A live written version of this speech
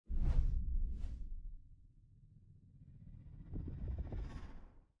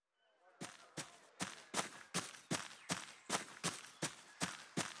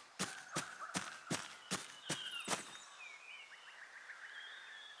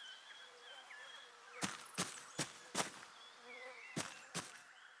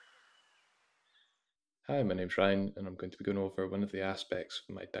Hi, my name's Ryan, and I'm going to be going over one of the aspects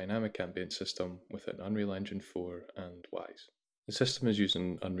of my dynamic ambient system within Unreal Engine 4 and Wise. The system is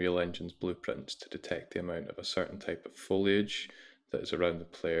using Unreal Engine's blueprints to detect the amount of a certain type of foliage that is around the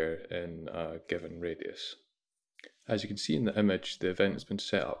player in a given radius. As you can see in the image, the event has been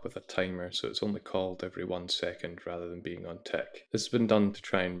set up with a timer, so it's only called every 1 second rather than being on tick. This has been done to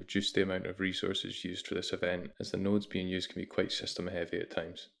try and reduce the amount of resources used for this event, as the nodes being used can be quite system heavy at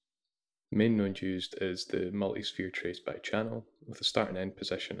times. The main node used is the multi-sphere trace by channel, with the start and end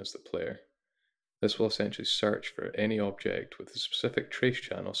position as the player. This will essentially search for any object with a specific trace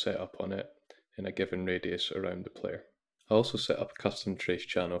channel set up on it in a given radius around the player. I also set up a custom trace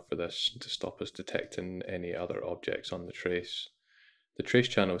channel for this to stop us detecting any other objects on the trace. The trace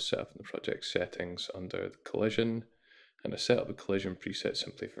channel is set up in the project settings under the collision, and I set up the collision preset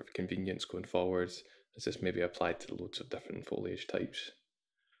simply for convenience going forward, as this may be applied to loads of different foliage types.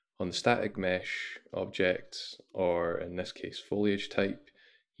 On the static mesh object, or in this case foliage type,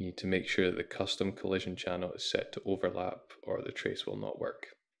 you need to make sure that the custom collision channel is set to overlap or the trace will not work.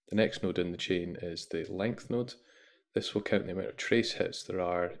 The next node in the chain is the length node. This will count the amount of trace hits there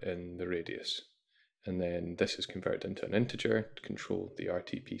are in the radius, and then this is converted into an integer to control the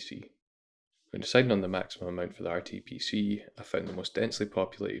RTPC. When deciding on the maximum amount for the RTPC, I found the most densely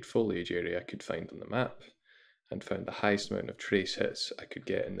populated foliage area I could find on the map, and found the highest amount of trace hits I could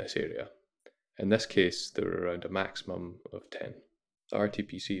get in this area. In this case, there were around a maximum of 10. The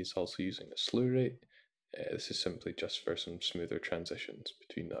RTPC is also using a slew rate. This is simply just for some smoother transitions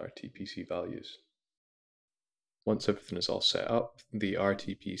between the RTPC values. Once everything is all set up, the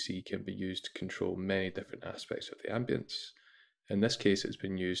RTPC can be used to control many different aspects of the ambience. In this case, it's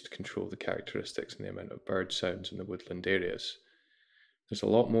been used to control the characteristics and the amount of bird sounds in the woodland areas. There's a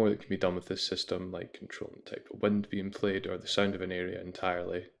lot more that can be done with this system, like controlling the type of wind being played or the sound of an area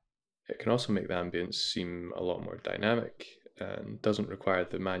entirely. It can also make the ambience seem a lot more dynamic and doesn't require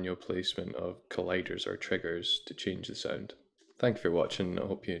the manual placement of colliders or triggers to change the sound. Thank you for watching. I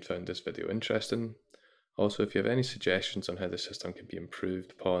hope you found this video interesting. Also, if you have any suggestions on how the system can be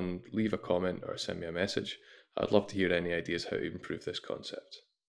improved upon, leave a comment or send me a message. I'd love to hear any ideas how to improve this concept.